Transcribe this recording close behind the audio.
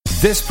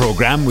This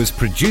programme was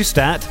produced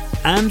at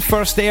and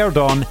first aired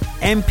on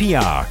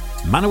MPR,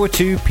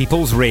 Manawatu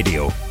People's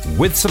Radio,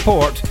 with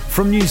support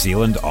from New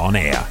Zealand On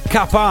Air.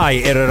 Ka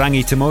pai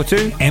Irarangi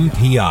Tamotu,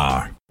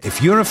 MPR.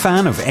 If you're a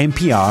fan of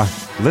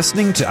MPR,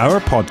 listening to our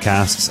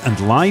podcasts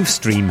and live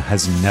stream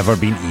has never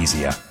been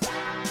easier.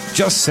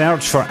 Just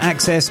search for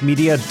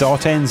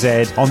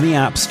accessmedia.nz on the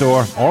App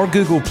Store or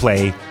Google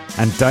Play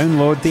and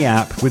download the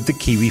app with the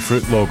kiwi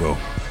fruit logo.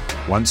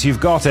 Once you've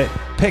got it,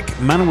 pick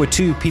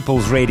Manawatu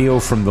People's Radio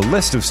from the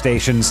list of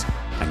stations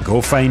and go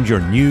find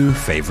your new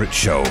favourite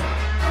show.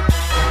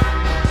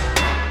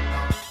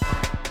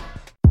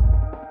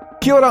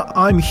 Kia ora,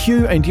 I'm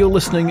Hugh and you're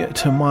listening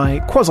to my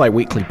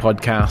quasi-weekly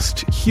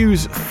podcast,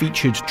 Hugh's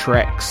Featured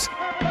Tracks.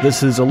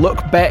 This is a look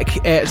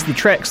back at the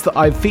tracks that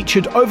I've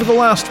featured over the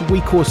last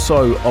week or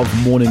so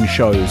of morning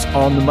shows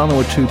on the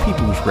Manawatu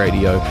People's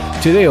Radio,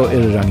 Te Reo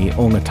Irirangi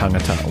o ngā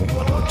tangata o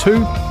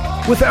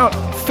Manawatu. Without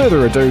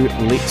further ado,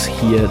 let's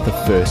hear the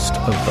first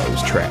of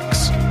those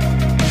tracks.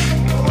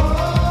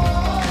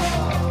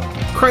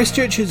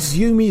 Christchurch's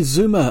Yumi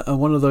Zouma are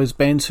one of those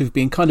bands who've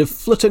been kind of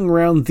flitting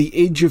around the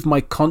edge of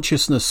my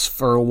consciousness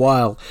for a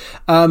while.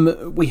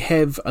 We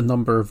have a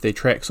number of their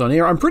tracks on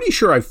air. I'm pretty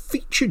sure I've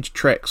featured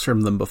tracks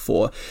from them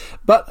before,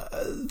 but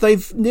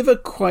they've never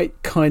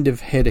quite kind of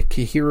had a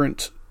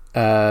coherent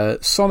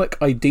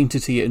sonic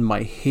identity in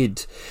my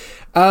head.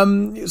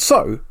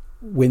 So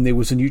when there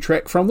was a new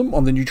track from them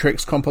on the New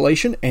Tracks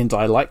compilation, and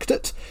I liked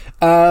it,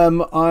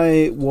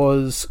 I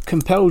was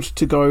compelled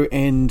to go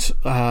and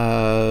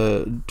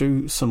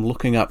do some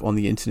looking up on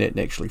the internet and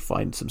actually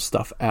find some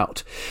stuff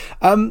out.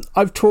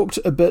 I've talked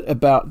a bit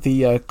about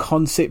the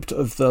concept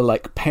of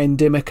the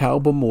pandemic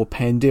album or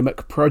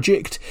pandemic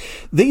project.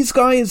 These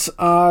guys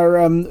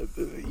are,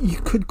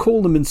 you could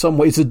call them in some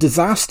ways a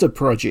disaster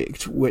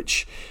project,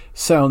 which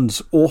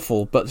sounds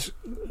awful, but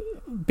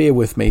bear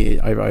with me,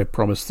 I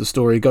promise the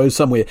story goes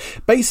somewhere.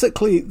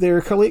 Basically, they're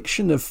a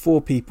collection of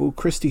four people: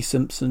 Christy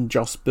Simpson,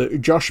 Josh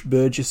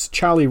Burgess,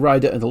 Charlie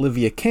Ryder and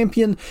Olivia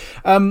Campion,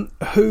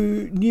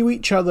 who knew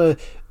each other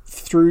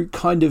through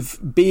kind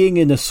of being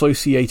in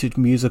associated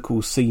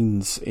musical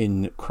scenes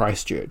in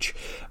Christchurch.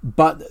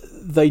 But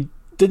they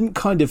didn't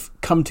kind of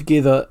come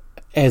together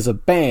as a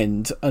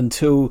band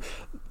until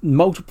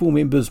multiple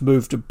members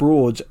moved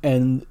abroad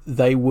and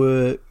they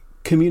were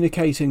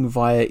communicating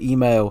via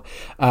email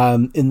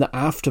in the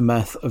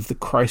aftermath of the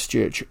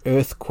Christchurch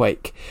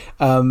earthquake,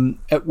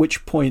 at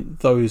which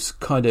point those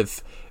kind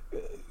of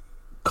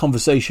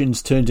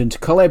conversations turned into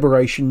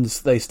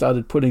collaborations. They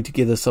started putting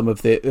together some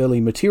of their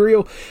early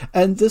material,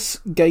 and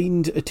this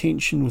gained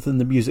attention within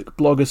the music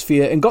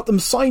blogosphere and got them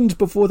signed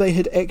before they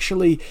had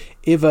actually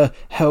ever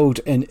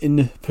held an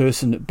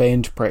in-person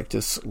band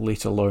practice,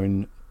 let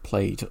alone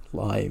played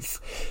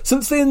live.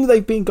 Since then,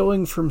 they've been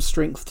going from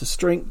strength to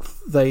strength.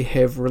 They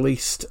have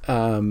released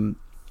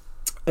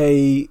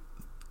a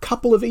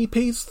couple of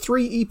EPs,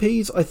 3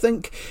 EPs, I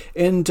think,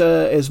 and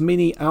as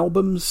many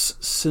albums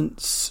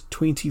since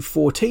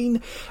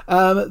 2014.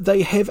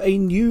 They have a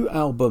new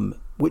album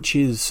which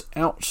is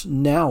out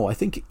now. I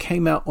think it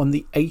came out on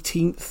the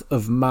 18th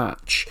of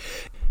March.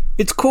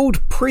 It's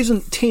called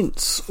Present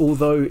Tense,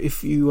 although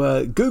if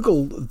you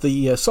Google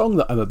the song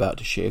that I'm about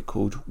to share,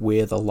 called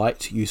Where the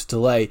Light Used to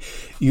Lay,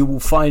 you will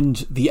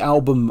find the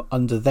album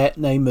under that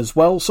name as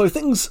well. So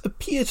things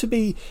appear to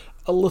be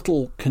a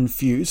little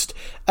confused.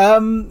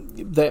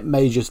 That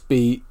may just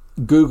be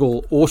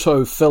Google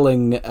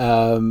auto-filling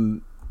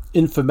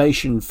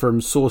information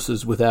from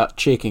sources without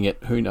checking it.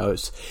 Who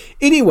knows?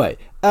 Anyway,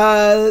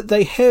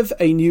 they have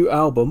a new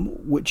album,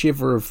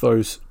 whichever of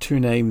those two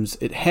names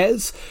it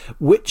has,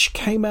 which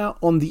came out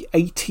on the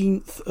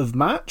 18th of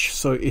March,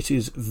 so it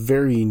is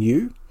very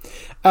new.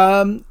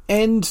 And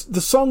the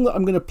song that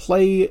I'm going to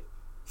play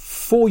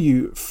for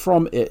you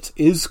from it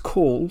is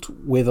called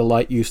Where the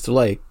Light Used to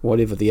Lay,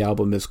 whatever the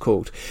album is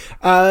called.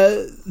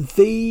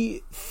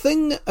 The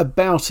thing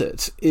about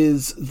it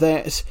is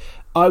that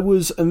I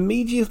was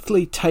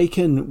immediately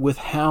taken with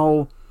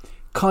how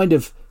kind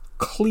of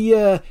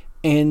clear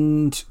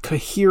and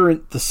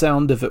coherent the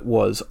sound of it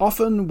was.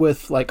 Often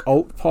with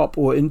alt pop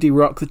or indie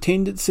rock, the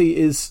tendency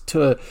is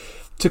to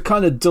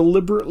kind of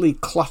deliberately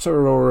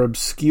clutter or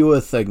obscure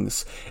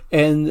things,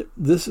 and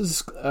this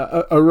is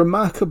a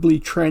remarkably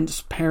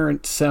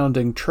transparent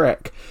sounding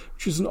track,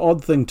 which is an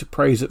odd thing to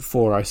praise it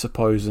for, I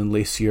suppose,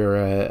 unless you're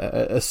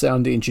a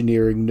sound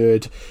engineering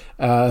nerd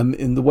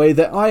in the way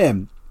that I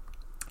am.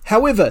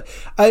 However,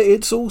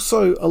 it's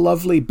also a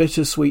lovely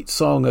bittersweet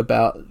song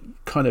about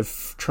kind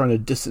of trying to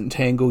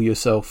disentangle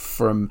yourself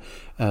from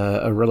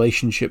a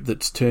relationship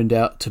that's turned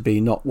out to be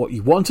not what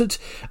you wanted.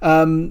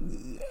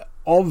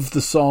 Of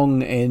the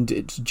song and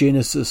its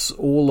genesis,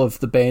 all of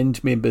the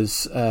band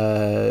members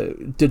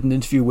did an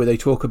interview where they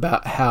talk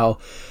about how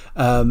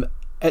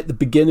at the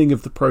beginning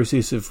of the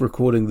process of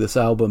recording this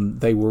album,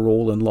 they were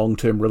all in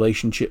long-term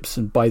relationships,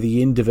 and by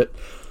the end of it,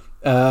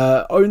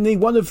 only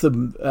one of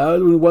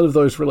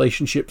those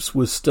relationships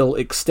was still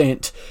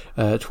extant,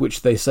 to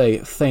which they say,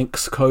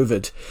 thanks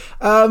COVID.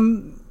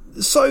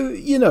 So,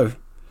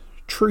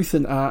 truth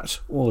in art,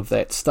 all of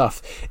that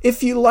stuff.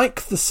 If you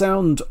like the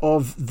sound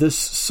of this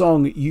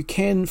song, you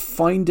can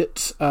find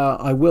it.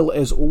 I will,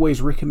 as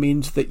always,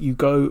 recommend that you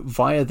go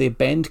via their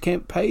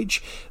Bandcamp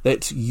page.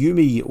 That's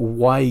Yumi,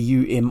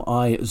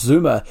 Y-U-M-I,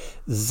 Zouma,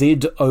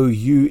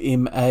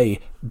 Z-O-U-M-A,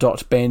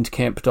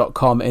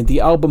 .bandcamp.com, and the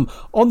album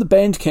on the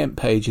Bandcamp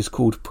page is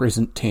called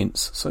Present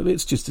Tense, so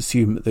let's just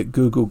assume that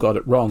Google got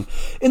it wrong.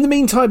 In the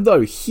meantime,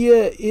 though,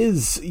 here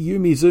is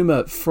Yumi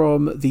Zouma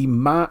from the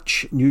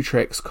March New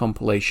Tracks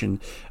compilation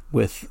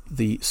with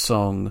the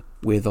song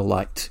Where the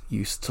Light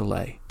Used to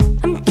Lay.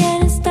 I'm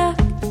getting stuck,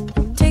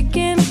 I'm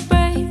taking a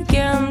break,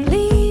 yeah, I'm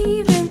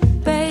leaving,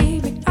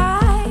 baby,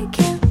 I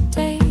can't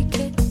take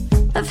it.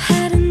 I've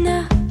had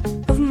enough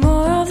of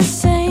more of the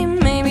same.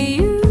 Maybe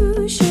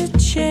you should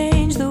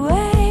change the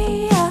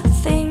way you're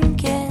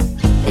thinking.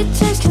 It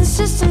takes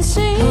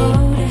consistency.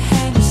 Oh, to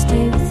have you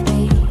stay with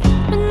me,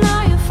 but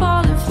now you're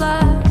falling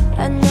flat.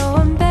 I know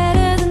I'm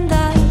better than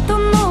that.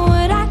 Don't know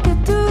what I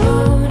could do.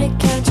 Oh, to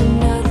catch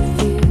another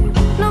view.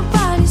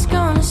 Nobody's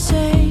gonna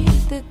say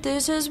that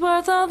this is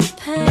worth all the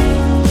pain.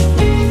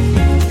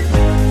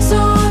 So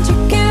won't you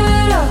give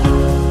it up?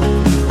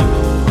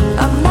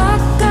 I'm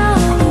not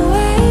gonna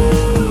wait.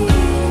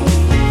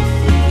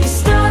 You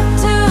start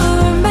to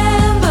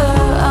remember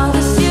all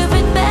the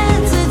stupid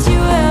bets that you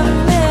ever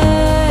made.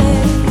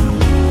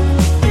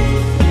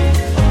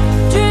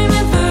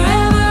 Dreaming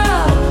forever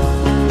up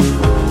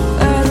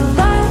where the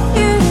light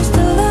used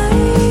to lay.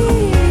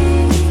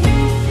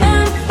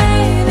 And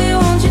baby,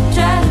 won't you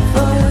try to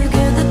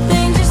forget the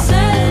things you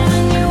said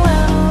when you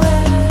went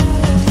away?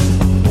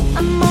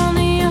 I'm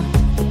only up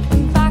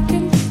and back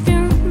in the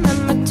fume.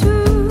 Am I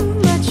too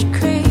much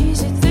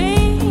crazy?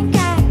 Think I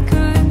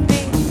could be.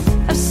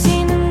 I've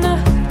seen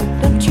enough.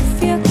 Don't you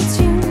feel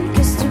consumed?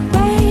 'Cause the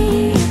way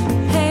you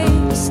hate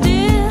me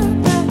still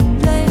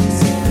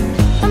perplexing.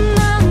 I'm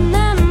not an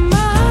animal.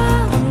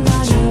 I'm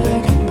not a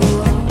wrecking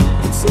ball.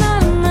 It's not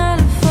a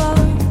metaphor.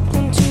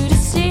 Want you to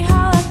see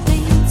how I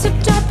bleed. So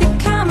drop your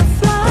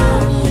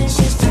camouflage. It's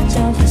just a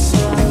double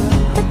sword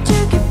that you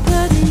keep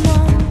putting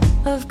on.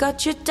 I've got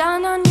you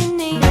down on your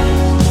knees.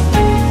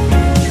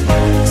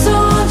 So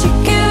won't you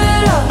give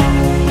it up?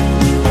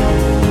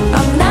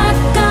 I'm not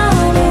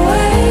gonna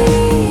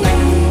wait.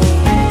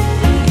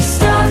 You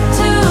start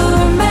to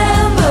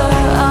remember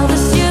all the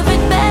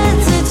stupid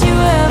bets that you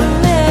ever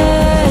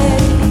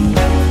made.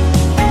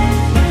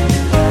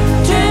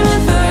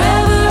 Dreaming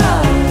forever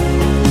up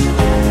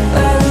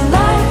where the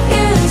light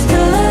used to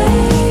lay.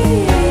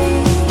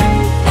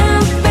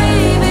 And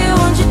baby,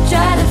 won't you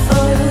try to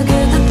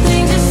forget the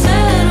things you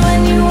said when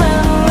you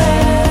went away?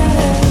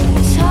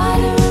 It's hard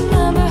to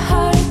remember,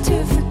 harder to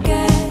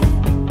forget.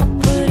 I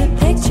put a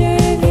picture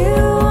of you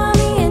on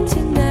the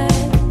internet.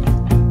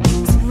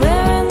 It's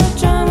wearing the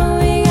drama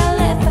we got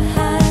left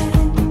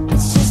behind.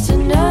 It's just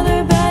another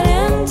bad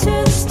end to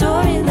the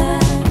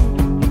storyline.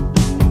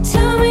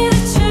 Tell me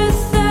the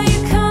truth, are you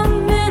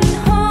coming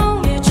home?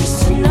 You're just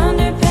an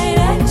underpaid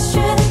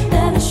extra that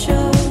never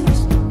shows.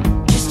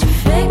 Just a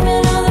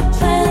figment of the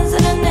plans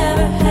that I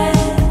never had.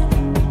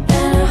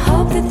 And I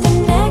hope that the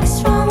next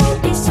one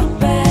won't be so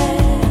bad.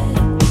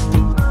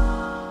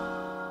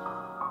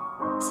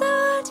 So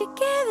won't you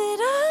give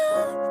it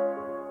up?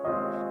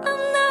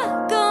 I'm not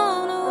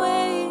gonna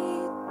wait.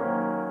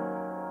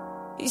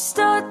 You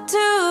start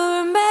to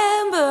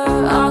remember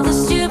all the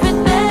stupid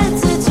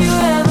bets that you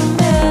ever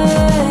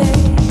made.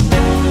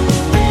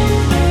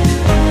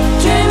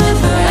 Dreaming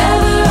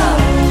forever up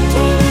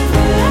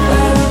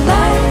where the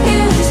light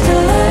used to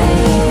lay.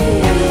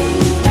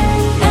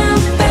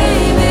 And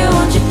baby,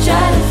 won't you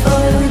try to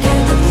forget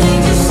the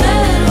things you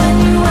said when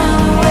you went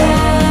away?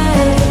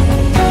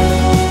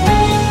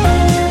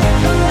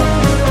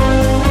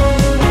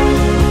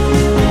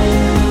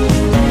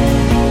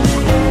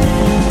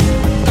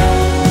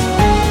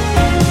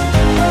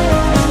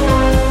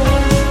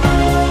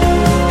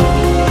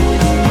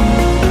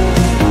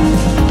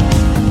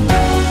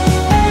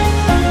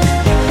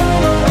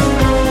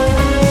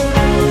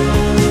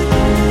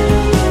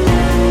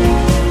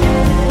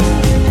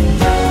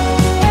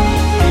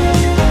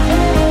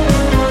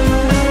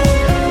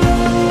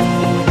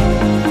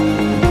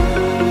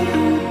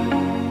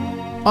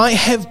 I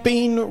have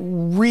been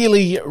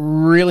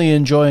really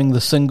enjoying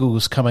the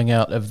singles coming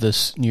out of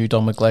this new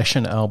Don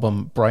McGlashan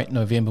album, Bright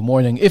November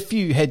Morning. If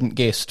you hadn't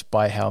guessed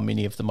by how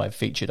many of them I've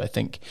featured, I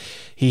think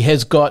he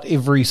has got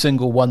every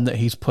single one that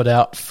he's put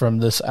out from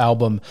this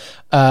album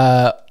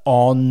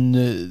on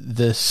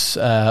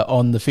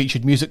the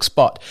featured music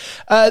spot.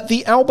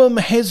 The album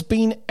has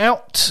been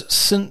out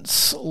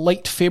since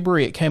late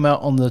February. It came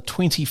out on the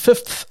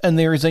 25th, and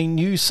there is a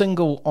new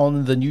single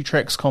on the New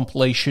Tracks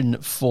compilation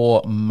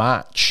for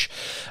March.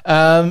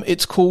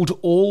 It's called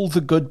All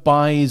the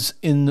Goodbyes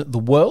in the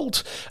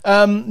World.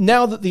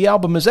 Now that the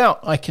album is out,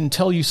 I can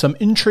tell you some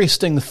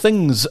interesting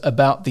things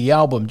about the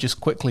album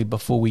just quickly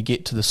before we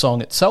get to the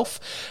song itself.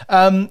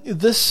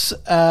 This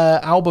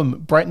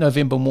album, Bright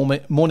November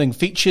Morning,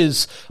 features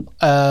features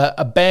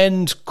a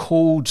band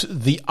called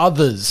The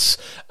Others,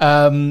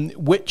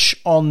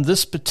 which on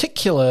this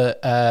particular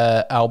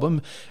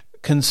album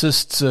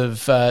consists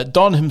of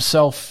Don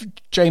himself,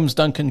 James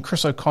Duncan,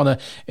 Chris O'Connor,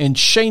 and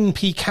Shane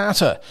P.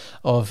 Carter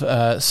of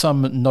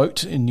some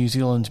note in New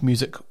Zealand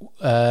music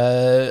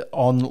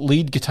on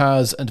lead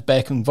guitars and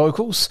backing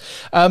vocals.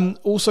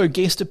 Also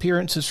guest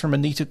appearances from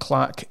Anita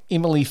Clark,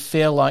 Emily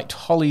Fairlight,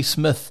 Holly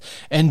Smith,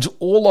 and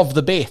all of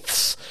the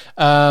Beths,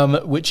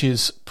 which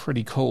is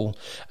pretty cool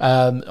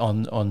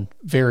on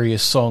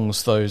various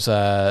songs,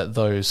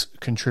 those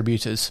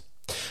contributors.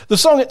 The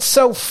song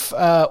itself,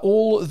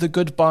 All the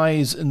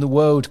Goodbyes in the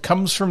World,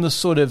 comes from the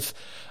sort of,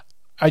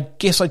 I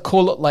guess I'd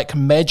call it like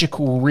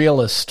magical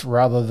realist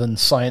rather than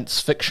science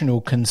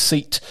fictional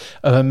conceit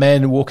of a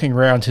man walking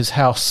around his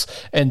house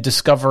and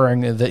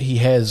discovering that he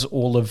has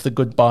all of the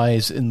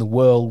goodbyes in the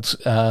world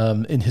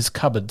in his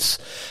cupboards.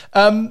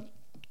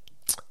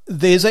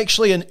 There's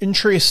actually an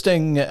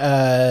interesting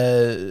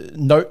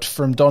note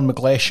from Don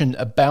McGlashan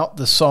about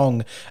the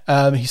song.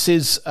 He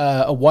says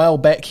a while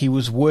back he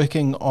was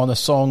working on a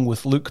song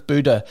with Luke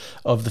Buda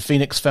of the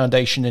Phoenix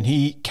Foundation, and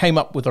he came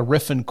up with a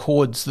riff and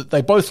chords that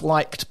they both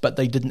liked, but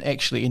they didn't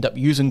actually end up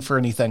using for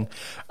anything.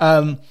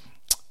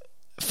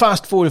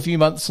 Fast forward a few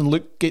months and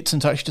Luke gets in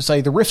touch to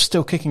say, the riff's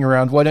still kicking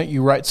around, why don't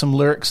you write some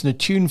lyrics and a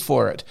tune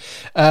for it?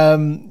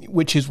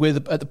 Which is where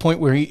at the point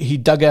where he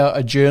dug out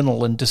a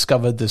journal and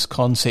discovered this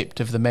concept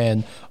of the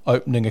man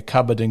opening a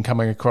cupboard and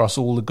coming across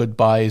all the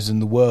goodbyes in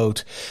the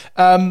world.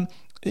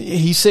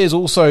 He says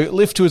also,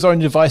 left to his own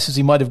devices,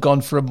 he might have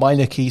gone for a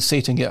minor key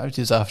setting. It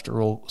is,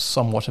 after all,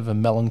 somewhat of a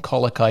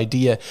melancholic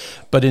idea,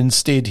 but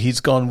instead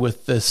he's gone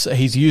with this.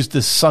 He's used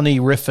this sunny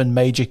riff and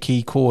major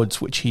key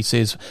chords, which he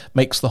says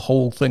makes the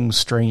whole thing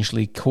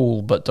strangely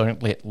cool, but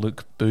don't let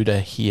Luke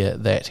Buda hear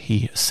that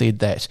he said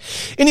that.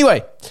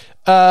 Anyway,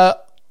 I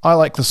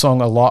like the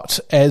song a lot,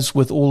 as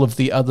with all of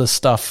the other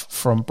stuff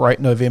from Bright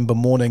November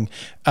Morning.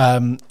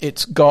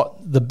 It's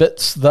got the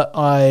bits that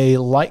I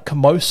like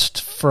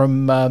most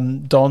from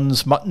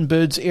Don's Mutton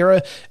Birds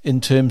era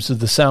in terms of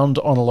the sound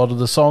on a lot of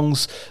the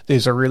songs.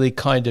 There's a really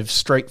kind of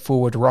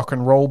straightforward rock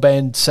and roll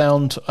band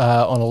sound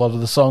on a lot of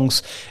the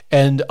songs,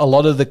 and a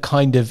lot of the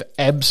kind of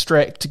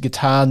abstract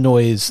guitar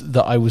noise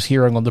that I was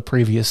hearing on the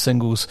previous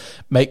singles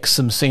makes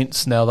some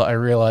sense now that I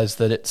realise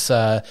that it's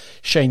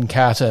Shane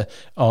Carter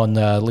on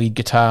lead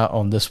guitar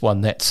on this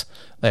one.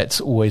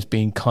 That's always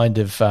been kind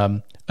of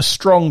a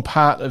strong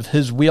part of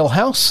his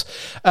wheelhouse,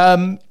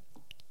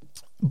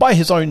 by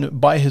his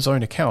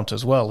own account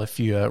as well. If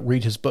you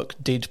read his book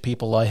Dead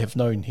People I Have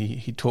Known,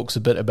 he talks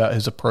a bit about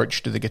his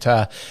approach to the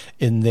guitar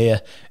in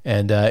there,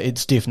 and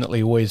it's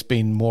definitely always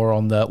been more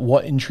on the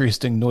what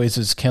interesting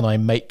noises can I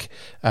make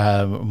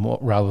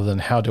rather than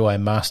how do I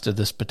master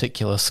this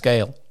particular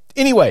scale.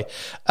 Anyway,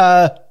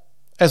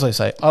 as I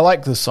say, I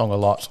like this song a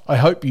lot. I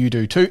hope you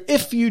do too.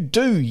 If you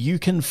do, you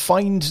can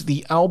find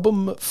the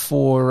album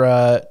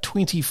for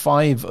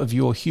 25 of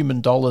your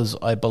human dollars,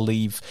 I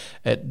believe,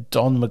 at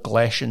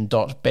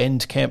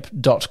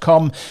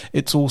donmcglashan.bandcamp.com.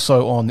 It's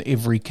also on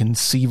every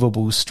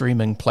conceivable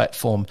streaming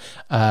platform.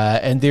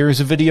 And there is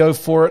a video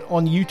for it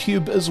on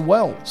YouTube as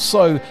well.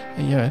 So,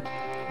 you know,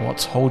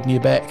 what's holding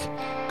you back?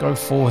 Go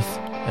forth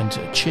and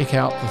check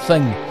out the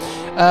thing.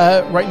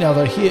 Right now,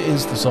 though, here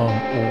is the song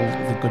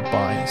All the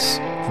Goodbyes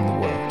in the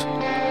World.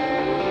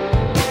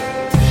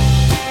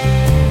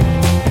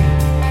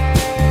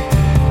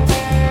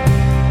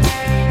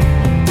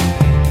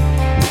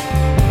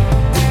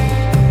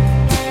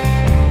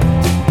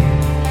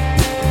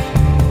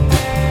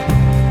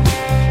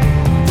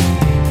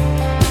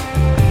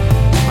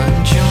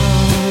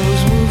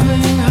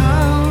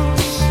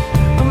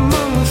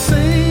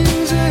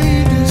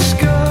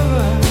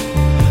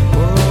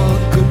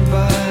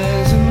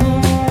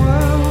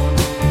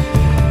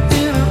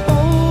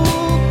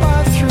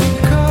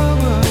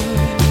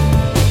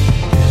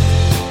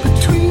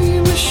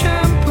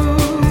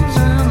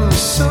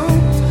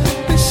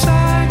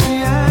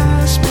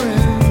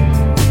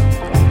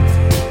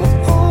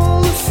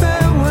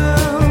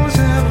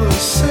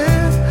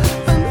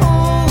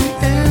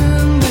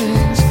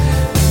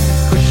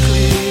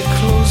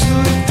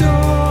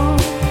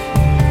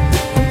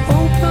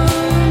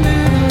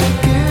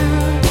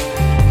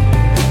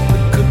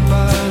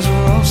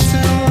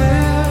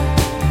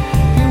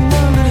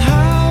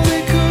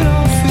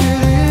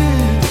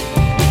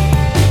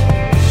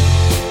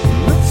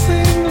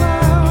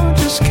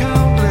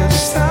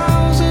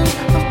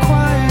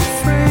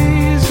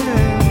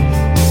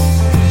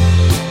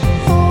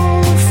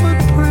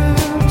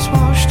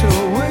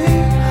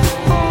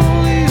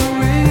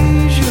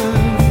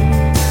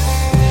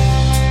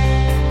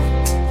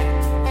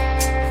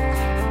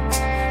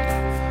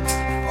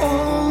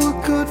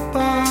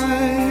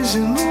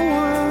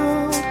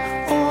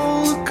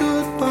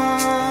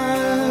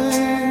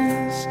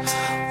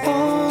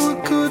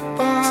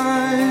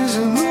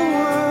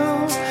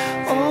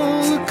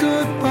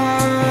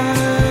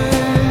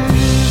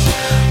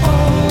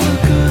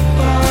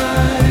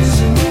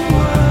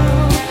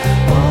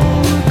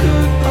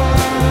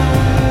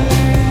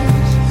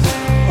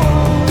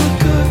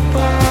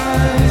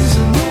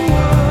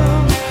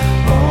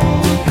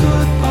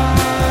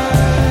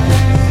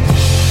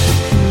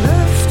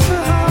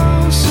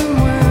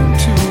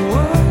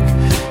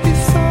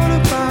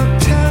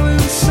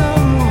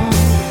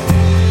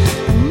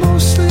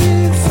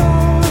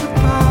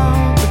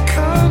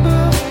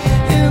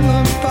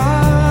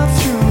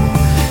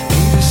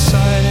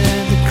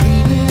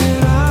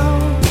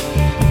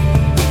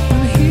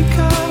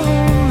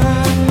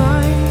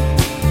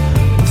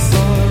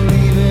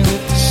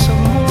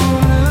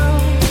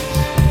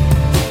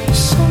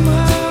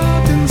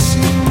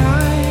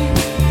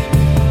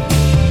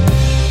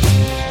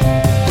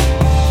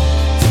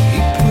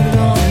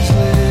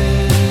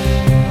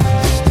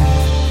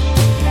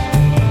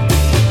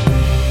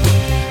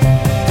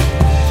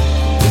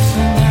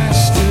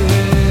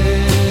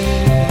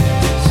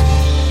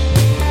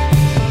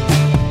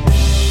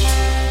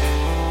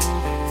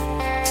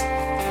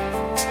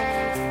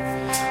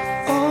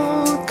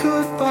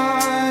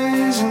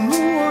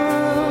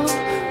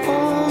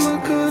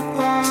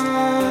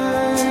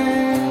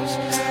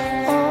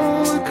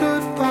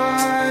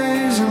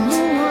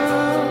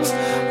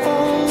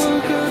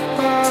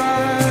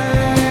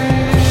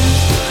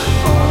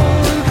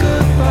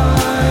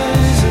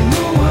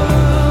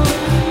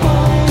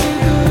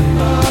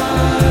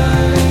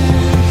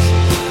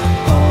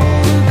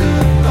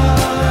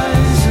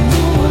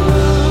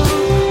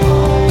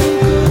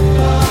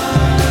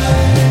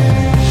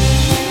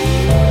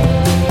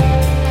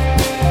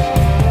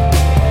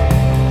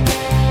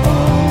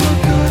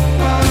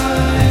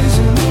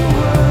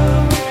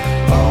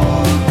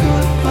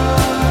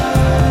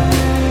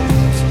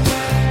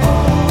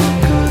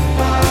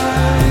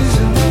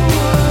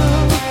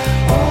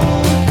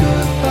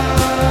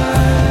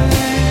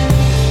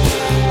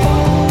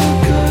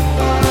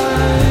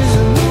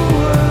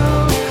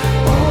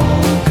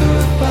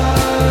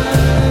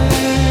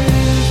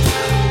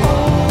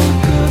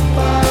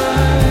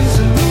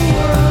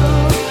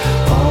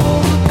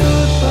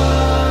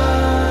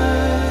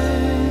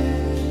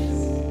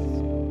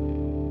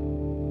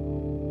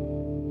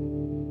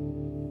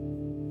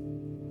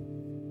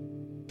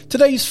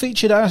 Today's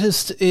featured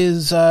artist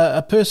is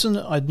a person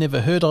I'd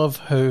never heard of,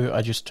 who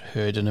I just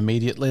heard and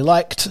immediately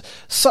liked.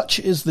 Such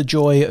is the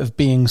joy of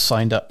being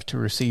signed up to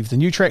receive the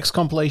New Tracks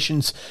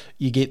compilations.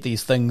 You get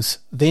these things,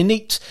 they're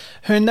neat.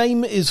 Her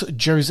name is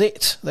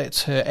Josette,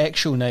 that's her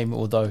actual name,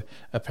 although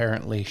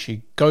apparently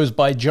she goes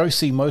by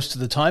Josie most of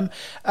the time.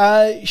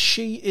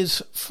 She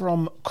is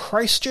from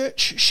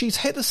Christchurch. She's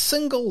had a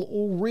single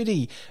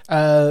already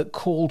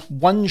called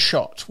One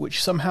Shot,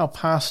 which somehow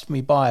passed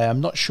me by.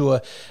 I'm not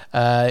sure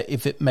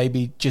if it maybe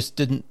just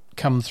didn't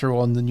come through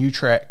on the New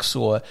Tracks,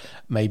 or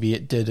maybe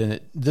it did and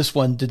this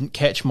one didn't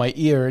catch my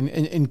ear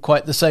in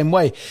quite the same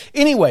way.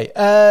 Anyway,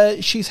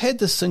 she's had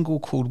this single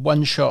called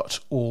One Shot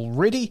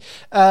already,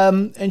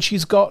 and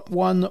she's got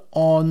one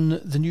on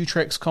the New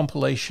Tracks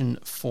compilation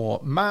for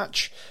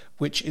March,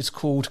 which is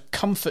called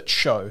Comfort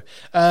Show.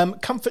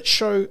 Comfort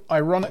Show,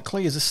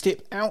 ironically, is a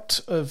step out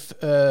of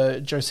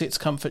Josette's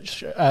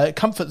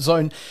comfort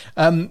zone,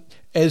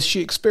 as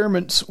she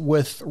experiments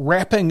with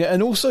rapping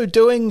and also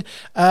doing,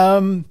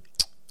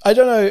 I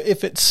don't know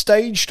if it's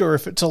staged or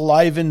if it's a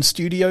live in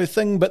studio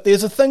thing, but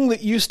there's a thing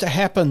that used to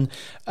happen,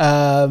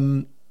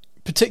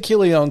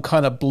 particularly on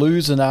kind of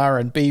blues and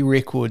R&B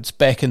records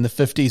back in the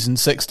 50s and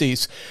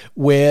 60s,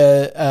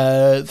 where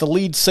the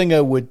lead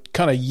singer would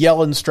kind of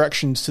yell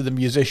instructions to the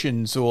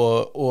musicians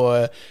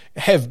or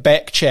have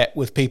back chat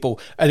with people,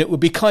 and it would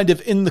be kind of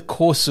in the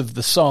course of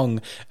the song.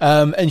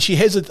 And she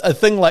has a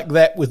thing like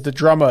that with the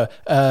drummer.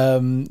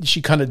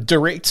 She kind of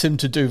directs him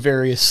to do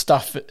various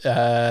stuff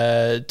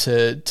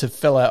to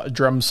fill out a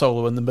drum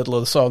solo in the middle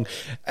of the song.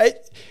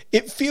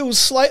 It feels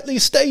slightly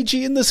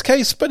stagey in this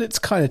case, but it's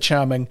kind of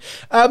charming.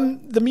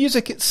 The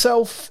music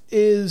itself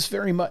is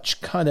very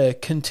much kind of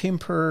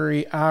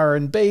contemporary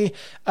R&B.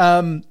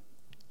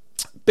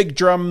 Big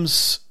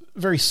drums,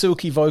 very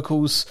silky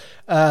vocals,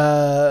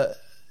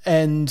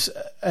 and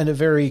a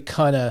very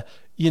kind of,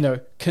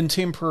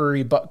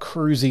 contemporary but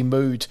cruisy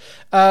mood.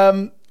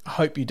 I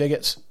hope you dig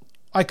it.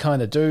 I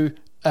kind of do.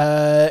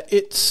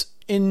 It's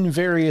in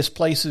various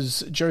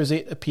places.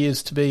 Josette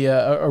appears to be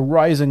a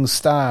rising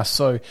star,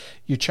 so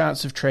your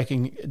chance of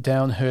tracking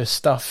down her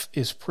stuff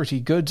is pretty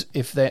good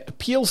if that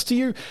appeals to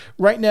you.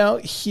 Right now,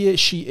 here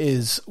she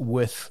is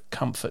with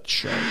Comfort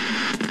Show.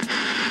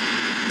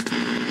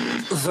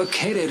 The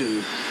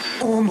kereru,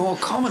 or more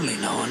commonly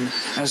known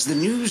as the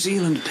New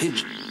Zealand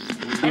pigeon.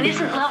 And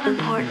isn't love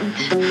important?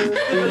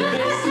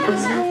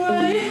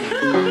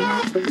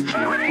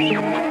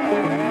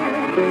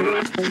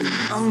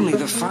 Only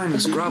the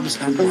finest grubs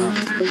and work.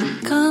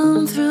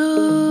 Come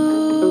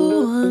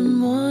through one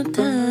more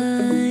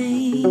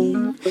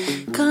time.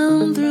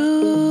 Come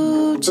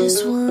through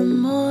just one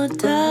more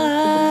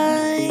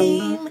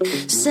time.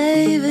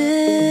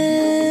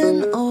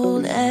 Saving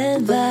old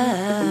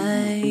advice.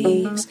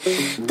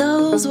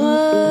 Those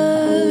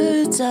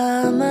words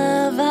are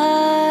my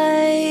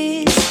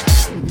vice.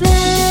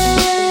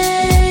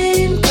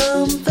 Blame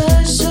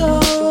comfort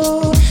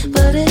show,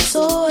 but it's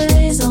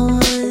always on.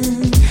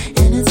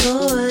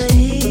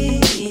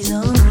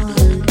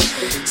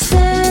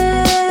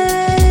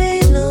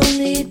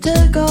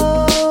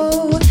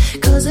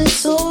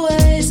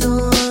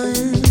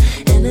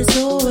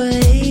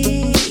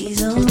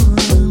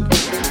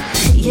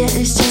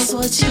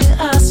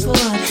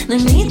 No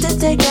need to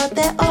take out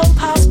that old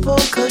passport,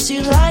 cause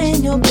you lie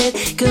in your bed,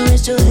 can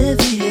rest your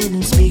heavy head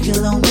and speak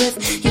along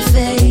with your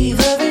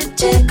favorite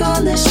chick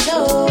on the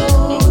show.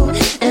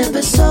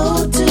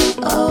 Episode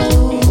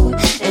 20,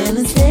 and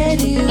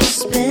instead you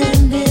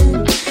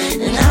spending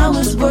an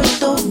hour's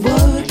worth of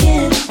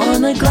working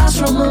on a glass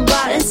from a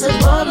bar, it's a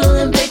bottle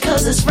and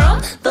because it's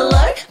from the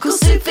local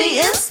soupy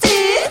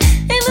instead.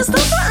 And it's not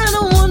that I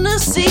don't wanna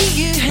see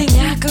you hang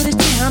out, go to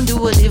town, do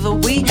whatever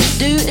we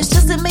do. It's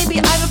just that maybe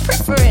I have a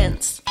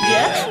preference,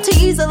 yeah, to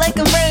use it like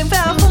a brain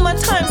power for my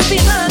time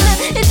spent on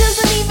it. It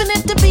doesn't even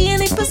have to be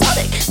any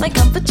episodic. My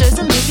comfort shows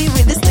a movie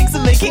where the sticks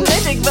are making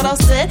magic, but I'll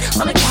sit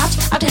on a couch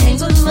after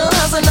hangs with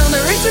Millhouse and on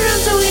the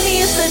restaurant so any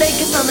yesterday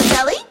cause on the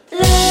telly.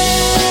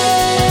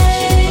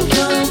 Lame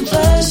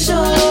comfort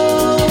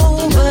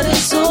show, but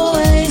it's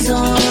always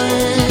on,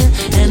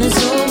 and it's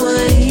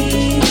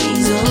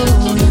always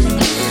on.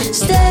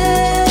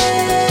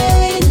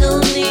 Stay, no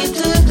need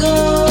to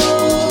go,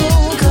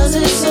 cause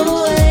it's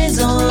always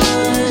on,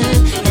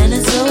 and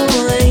it's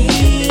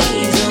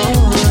always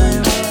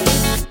on.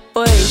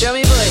 Boy,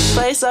 drummy boy,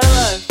 play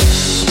solo.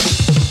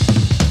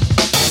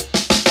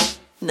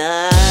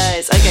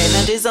 Nice. Okay,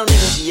 now do something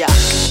with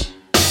yuck.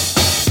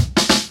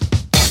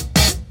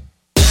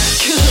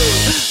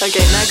 Cool.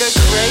 Okay, now go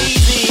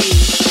crazy.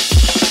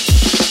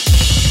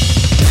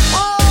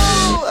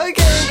 Whoa!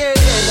 Okay.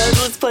 Now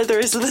let's play the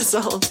rest of the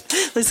song.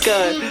 Let's go.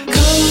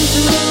 Come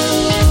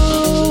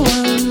through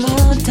one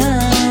more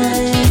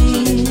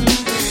time.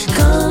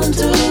 Come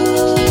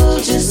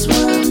through just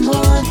one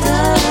more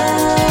time.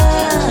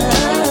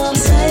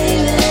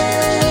 Saving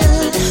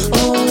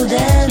old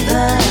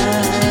advice.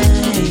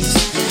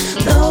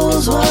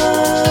 Those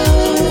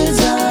words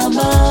are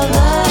my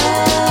life.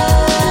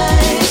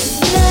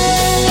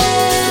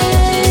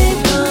 Name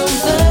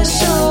comfort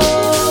show,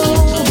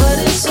 but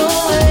it's all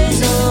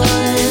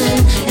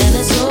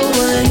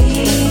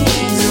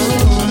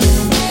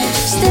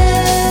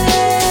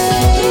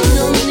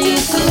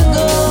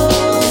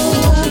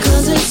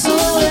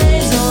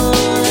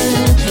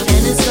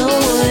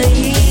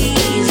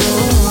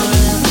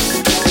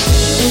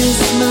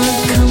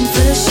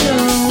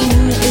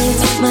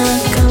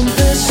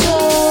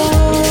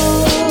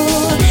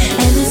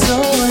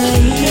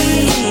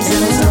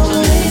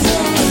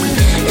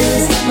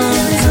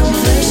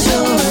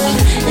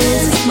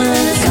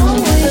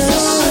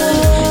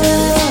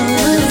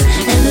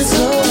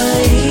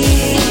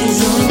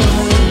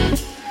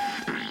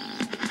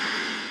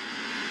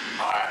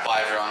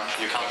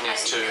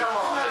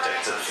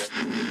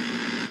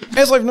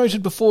As I've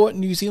noted before,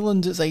 New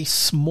Zealand is a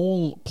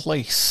small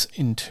place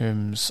in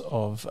terms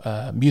of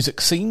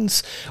music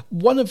scenes.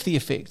 One of the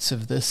effects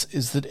of this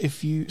is that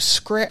if you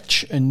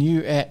scratch a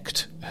new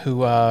act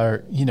who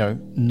are,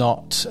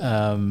 not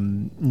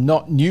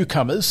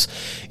newcomers,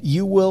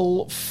 you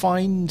will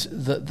find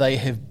that they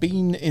have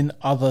been in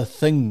other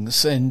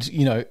things. And,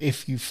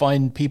 if you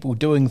find people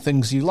doing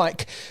things you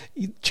like,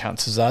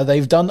 chances are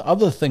they've done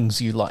other things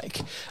you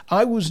like.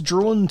 I was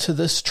drawn to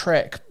this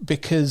track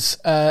because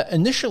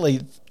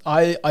initially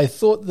I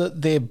thought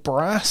that their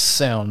brass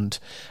sound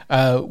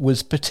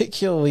was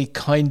particularly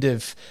kind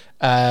of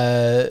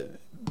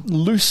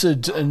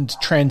lucid and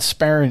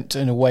transparent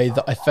in a way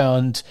that I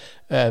found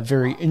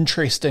very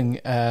interesting.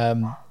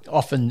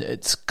 Often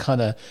it's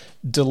kind of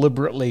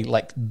deliberately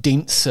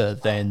denser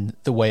than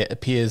the way it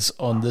appears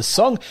on this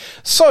song.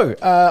 So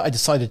I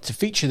decided to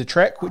feature the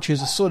track, which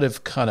is a sort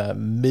of kind of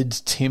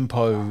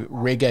mid-tempo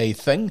reggae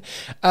thing.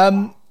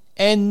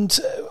 And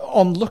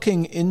on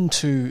looking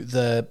into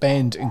the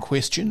band in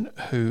question,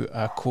 who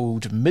are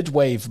called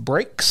Midwave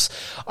Breaks,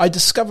 I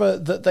discover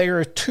that they are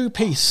a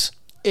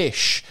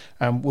two-piece-ish,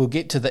 we'll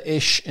get to the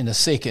ish in a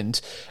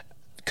second,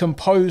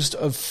 composed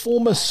of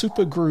former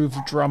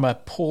Supergroove drummer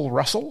Paul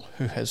Russell,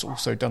 who has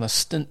also done a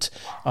stint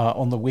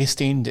on the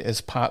West End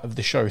as part of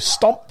the show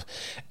Stomp,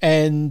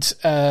 and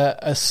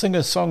a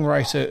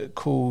singer-songwriter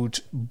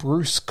called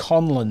Bruce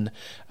Conlon,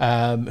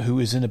 who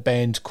is in a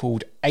band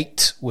called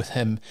 8 with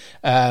him,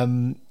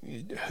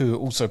 who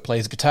also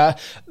plays guitar.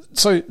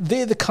 So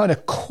they're the kind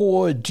of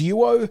core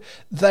duo.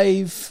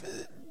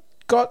 They've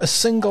got a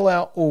single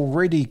out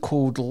already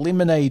called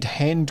Lemonade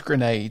Hand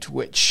Grenade,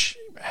 which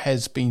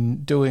has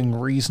been doing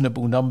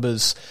reasonable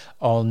numbers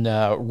on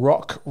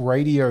rock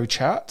radio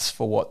charts,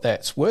 for what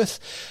that's worth.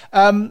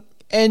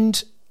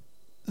 And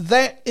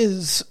that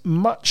is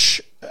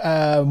much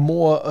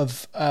more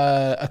of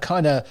a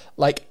kind of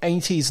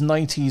 80s,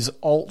 90s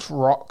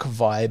alt-rock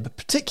vibe.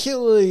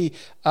 Particularly,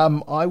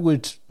 I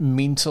would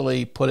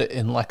mentally put it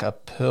in a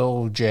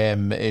Pearl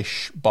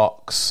Jam-ish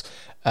box,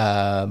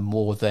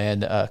 more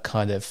than a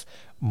kind of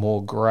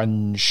more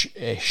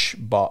grunge-ish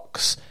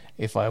box,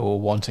 if I were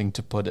wanting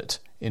to put it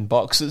in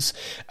boxes.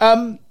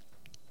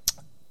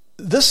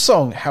 This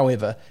song,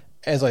 however,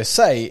 as I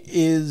say,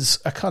 is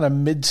a kind of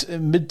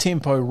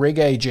mid-tempo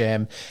reggae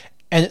jam,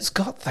 and it's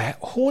got that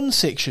horn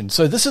section.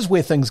 So this is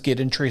where things get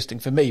interesting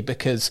for me,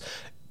 because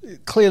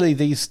clearly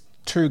these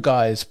two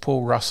guys,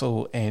 Paul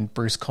Russell and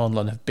Bruce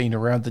Conlon, have been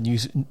around the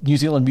New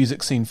Zealand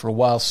music scene for a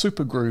while.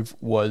 Supergroove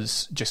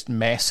was just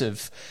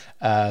massive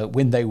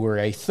when they were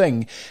a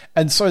thing,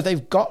 and so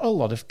they've got a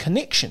lot of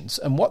connections.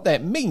 And what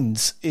that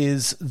means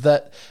is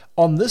that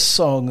on this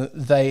song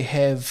they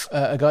have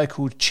a guy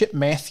called Chip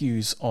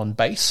Matthews on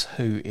bass,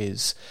 who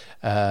is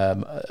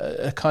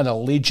a kind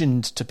of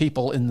legend to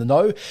people in the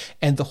know,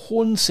 and the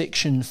horn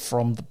section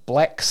from the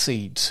Black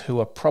Seeds, who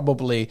are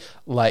probably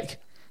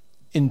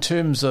in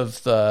terms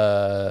of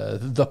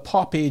the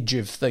pop edge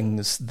of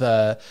things,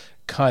 the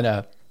kind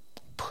of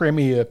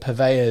premier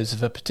purveyors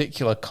of a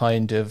particular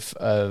kind of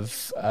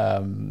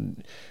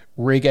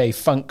reggae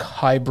funk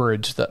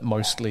hybrid that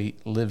mostly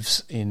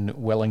lives in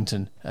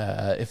Wellington,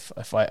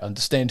 if I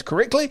understand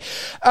correctly.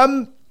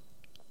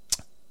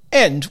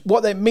 And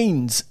what that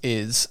means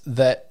is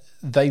that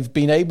they've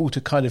been able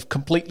to kind of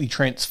completely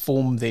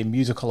transform their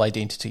musical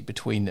identity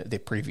between their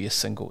previous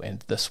single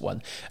and this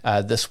one.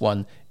 This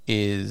one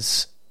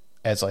is,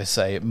 as I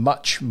say,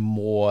 much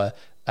more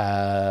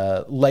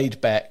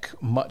laid back,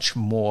 much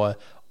more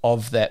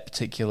of that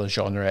particular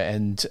genre,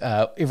 and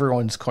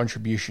everyone's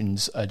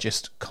contributions are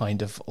just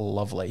kind of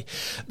lovely.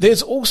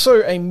 There's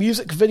also a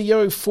music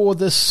video for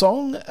this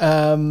song.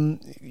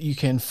 You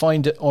can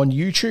find it on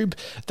YouTube.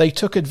 They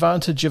took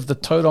advantage of the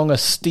Tauranga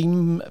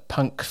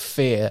Steampunk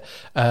Fair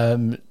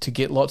to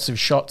get lots of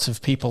shots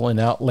of people in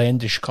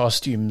outlandish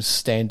costumes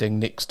standing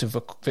next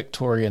to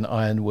Victorian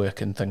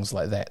ironwork and things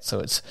like that, so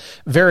it's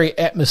very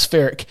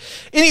atmospheric.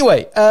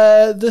 Anyway,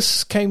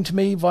 this came to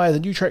me via the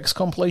New Tracks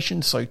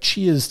compilation, so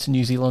cheers to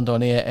New Zealand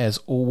on Air as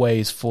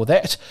always for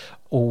that.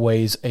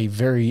 Always a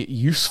very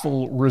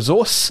useful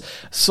resource.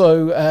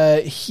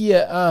 So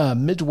here are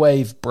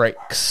Midwave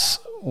Breaks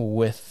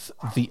with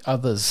The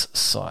Other's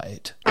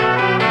Side.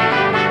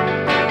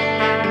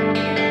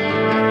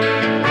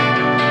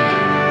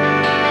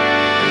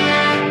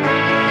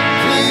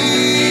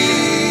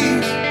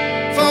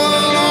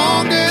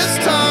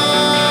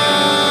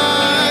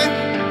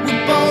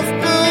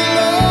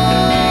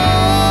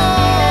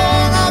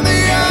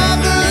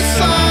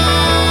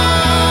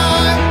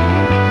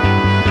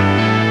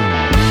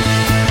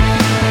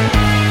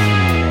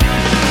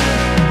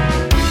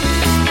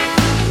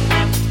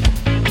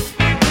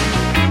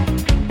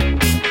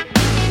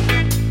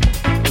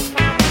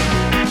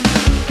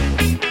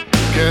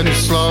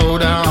 Slow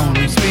down.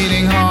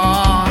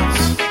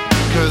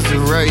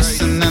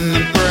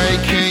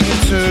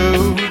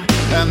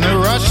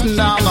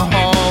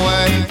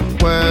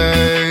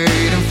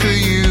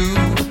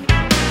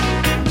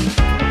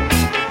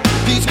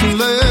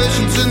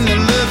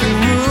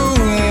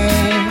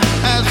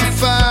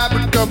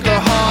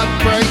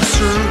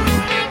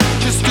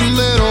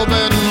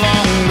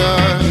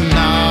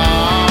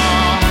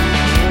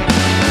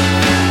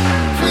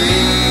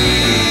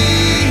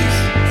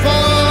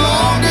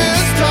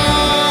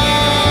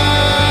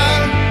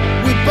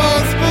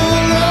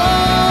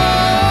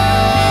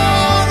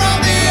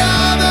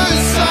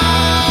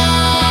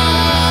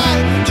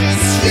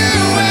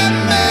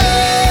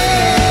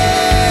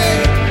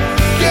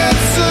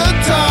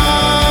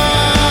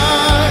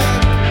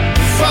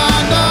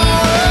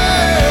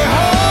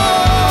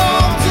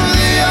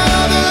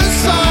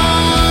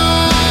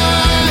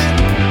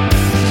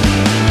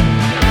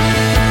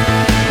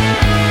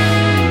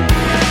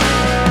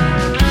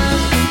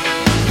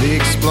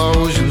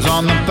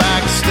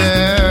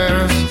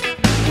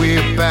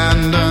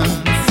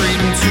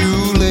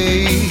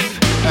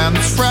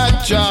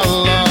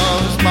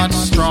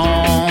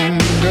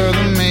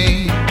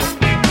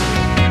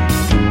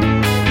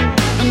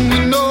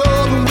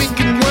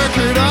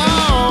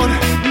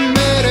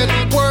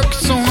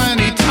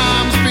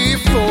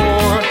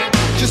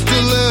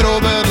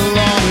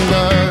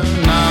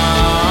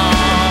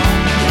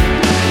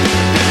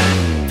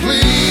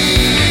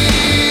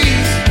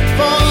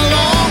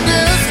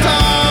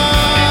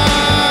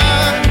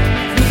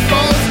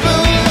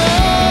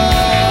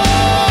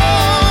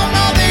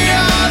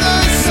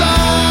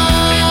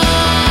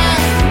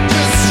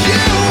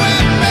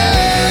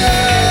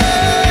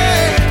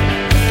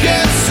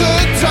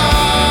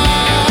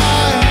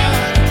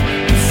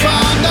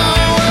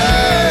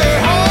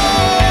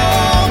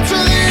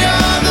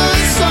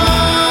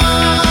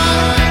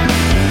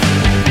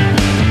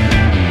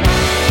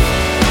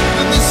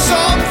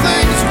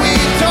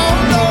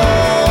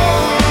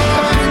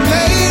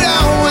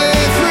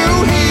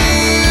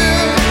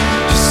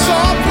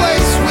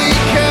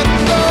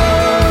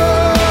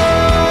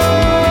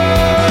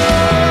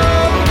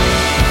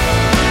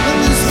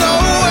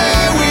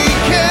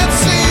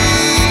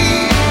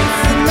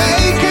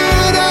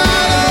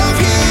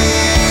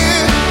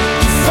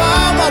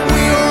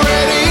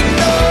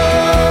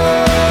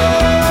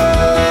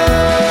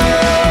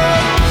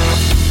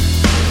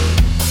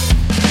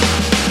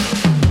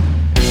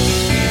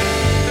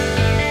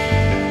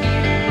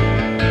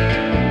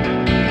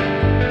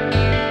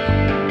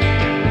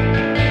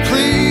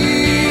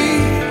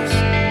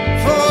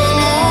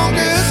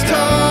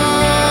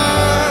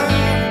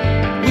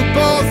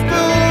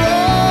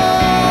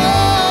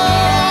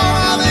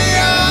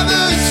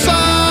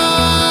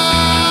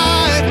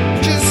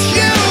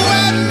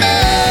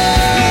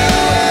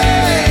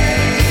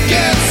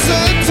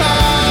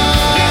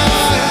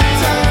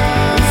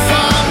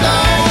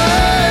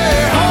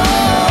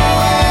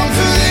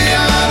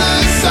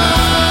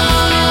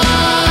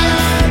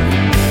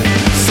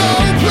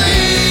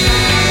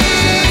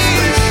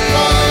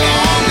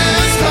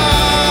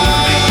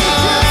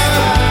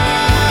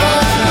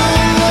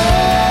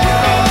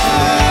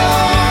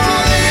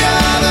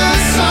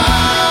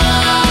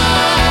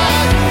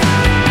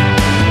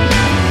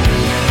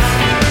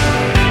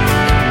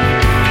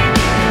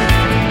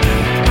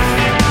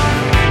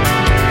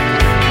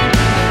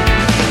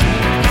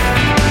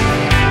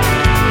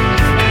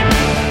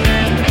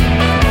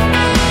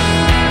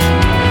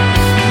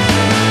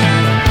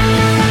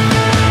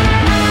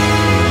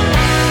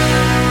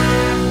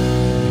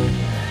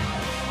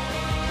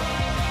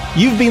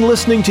 You've been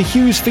listening to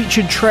Hugh's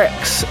Featured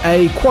Tracks,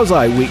 a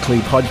quasi-weekly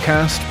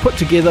podcast put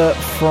together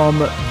from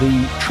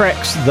the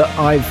tracks that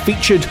I've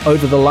featured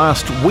over the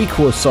last week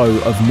or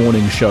so of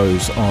morning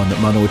shows on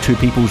Manawatu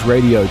People's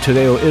Radio, Te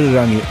Reo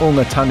Irirangi o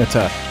ngā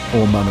Tangata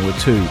o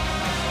Manawatu.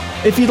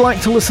 If you'd like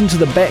to listen to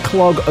the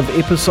backlog of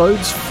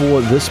episodes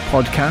for this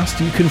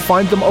podcast, you can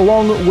find them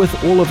along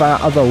with all of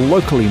our other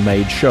locally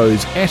made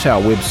shows at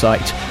our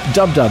website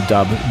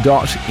www.mpr.nz.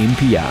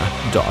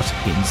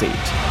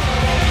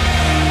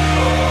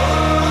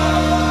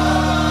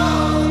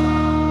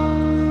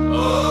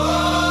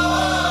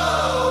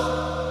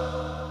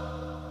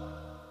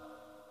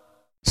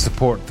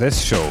 Support this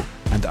show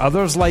and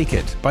others like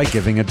it by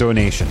giving a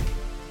donation.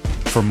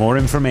 For more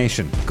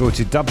information, go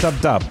to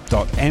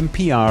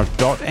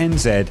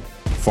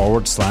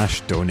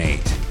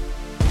www.mpr.nz/donate.